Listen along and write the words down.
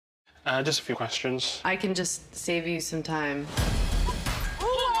Just a few questions. I can just save you some time.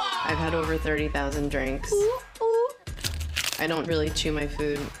 I've had over 30,000 drinks. I don't really chew my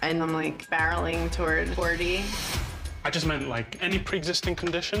food, and I'm like barreling toward 40. I just meant like any pre-existing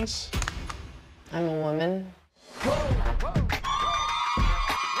conditions. I'm a woman.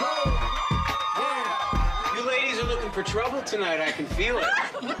 You ladies are looking for trouble tonight, I can feel it.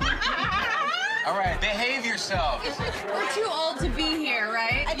 All right, behave yourselves. We're too old to be here,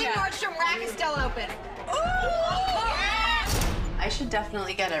 right? I think Nordstrom Rack is still open. I should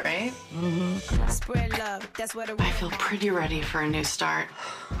definitely get it, right? Spread love, that's what I feel pretty ready for a new start.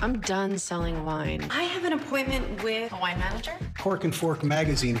 I'm done selling wine. I have an appointment with a wine manager. Cork and Fork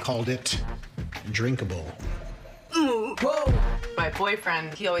magazine called it drinkable. Whoa! My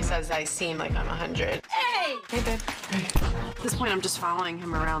boyfriend, he always says I seem like I'm 100. Hey! Hey, babe. At this point, I'm just following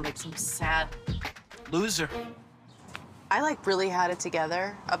him around like some sad Loser. I like really had it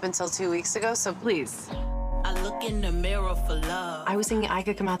together up until 2 weeks ago, so please. I look in the mirror for love. I was thinking I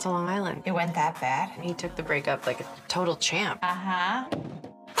could come out to Long Island. It went that bad? He took the breakup like a total champ. Uh-huh.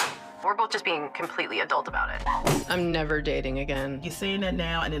 We're both just being completely adult about it. I'm never dating again. You're saying that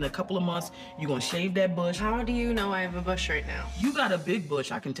now, and in a couple of months, you're gonna shave that bush. How do you know I have a bush right now? You got a big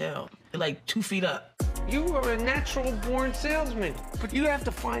bush, I can tell. They're like 2 feet up. You are a natural-born salesman, but you have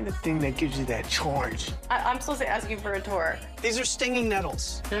to find the thing that gives you that charge. I'm supposed to ask you for a tour. These are stinging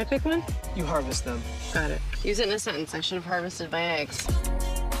nettles. Can I pick one? You harvest them. Got it. Use it in a sentence. I should have harvested my eggs.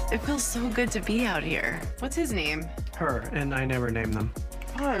 It feels so good to be out here. What's his name? Her, and I never name them.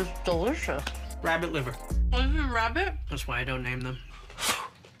 Oh, it's delicious. Rabbit liver. Is it rabbit? That's why I don't name them.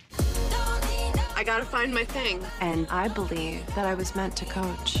 I gotta find my thing. And I believe that I was meant to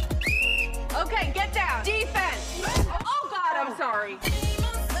coach. Okay, get down. Defense. Oh, God, I'm sorry.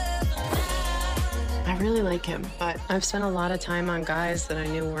 I really like him, but I've spent a lot of time on guys that I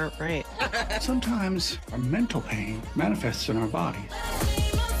knew weren't right. Sometimes our mental pain manifests in our bodies.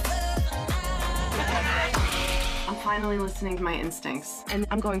 I'm finally listening to my instincts, and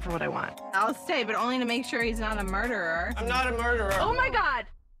I'm going for what I want. I'll stay, but only to make sure he's not a murderer. I'm not a murderer. Oh, my God.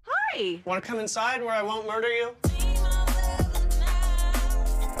 Hi. Want to come inside where I won't murder you?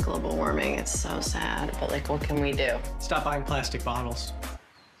 Global warming, it's so sad, but like, what can we do? Stop buying plastic bottles.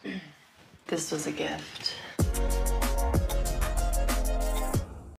 This was a gift.